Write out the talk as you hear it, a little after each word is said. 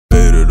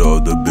all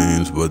the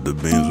beans, but the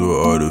beans were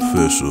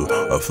artificial.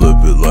 I flip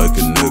it like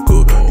a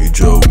nickel, you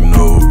joke,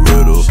 no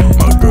riddle.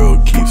 My girl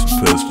keeps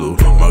a pistol,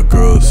 my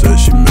girl says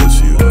she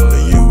miss you,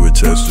 and you were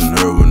texting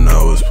her when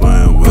I was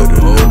playing with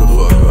her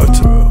nipple.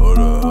 Hold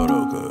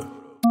up, cuz.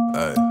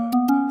 Ayy,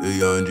 the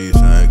young G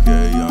San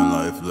aka Young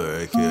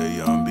Lyfe, aka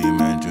Young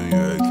B-Man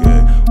Jr. aka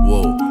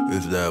Whoa,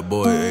 it's that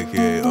boy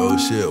aka Oh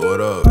shit,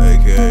 what up,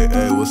 aka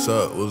Hey, what's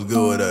up, what's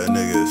good with that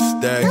nigga?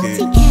 Stack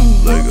it,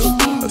 Lego,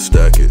 I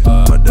stack it.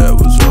 My dad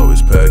was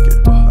always packing.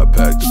 I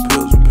pack the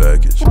pills and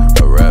package.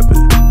 I wrap it,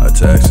 I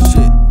tax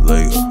it.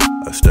 Lego,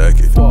 I stack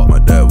it. My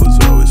dad was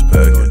always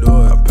packing.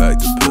 I pack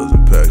the pills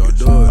and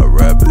package. I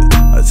wrap it,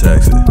 I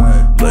tax it.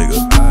 Lego,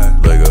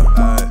 Lego,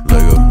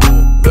 Lego,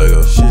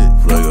 Lego,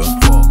 Lego,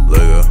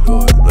 Lego,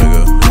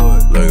 Lego,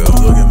 Lego.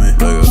 Look at me,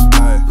 Lego,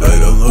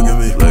 Lego, look at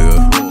me, Lego,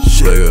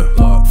 Lego,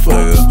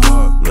 Lego,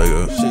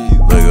 Lego,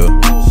 Lego,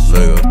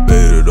 Lego.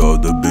 Baited all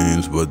the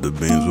beans, but the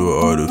beans were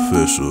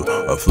artificial.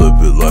 I flip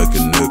it like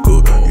a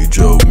nickel, you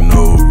joke,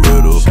 no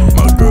riddle.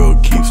 My girl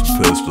keeps a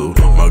pistol,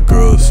 my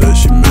girl says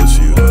she miss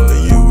you,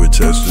 and you were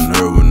texting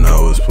her when I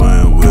was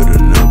playing with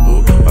her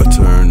nipple. I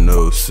turn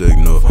no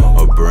signal,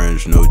 a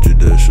branch no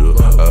judicial.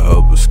 I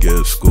help her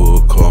skip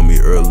school, call me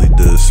early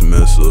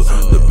dismissal.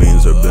 The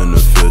beans are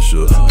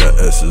beneficial, the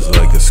S is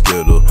like a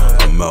skittle.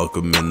 I'm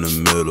Malcolm in the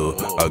middle,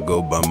 I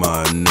go by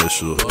my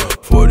initial.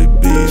 40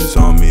 beans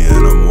on me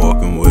and I'm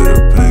walking with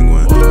a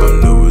penguin. I'm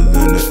newer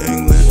than the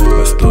England,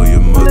 I stole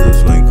your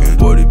mother's Lincoln.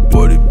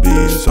 40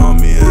 beans on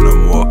me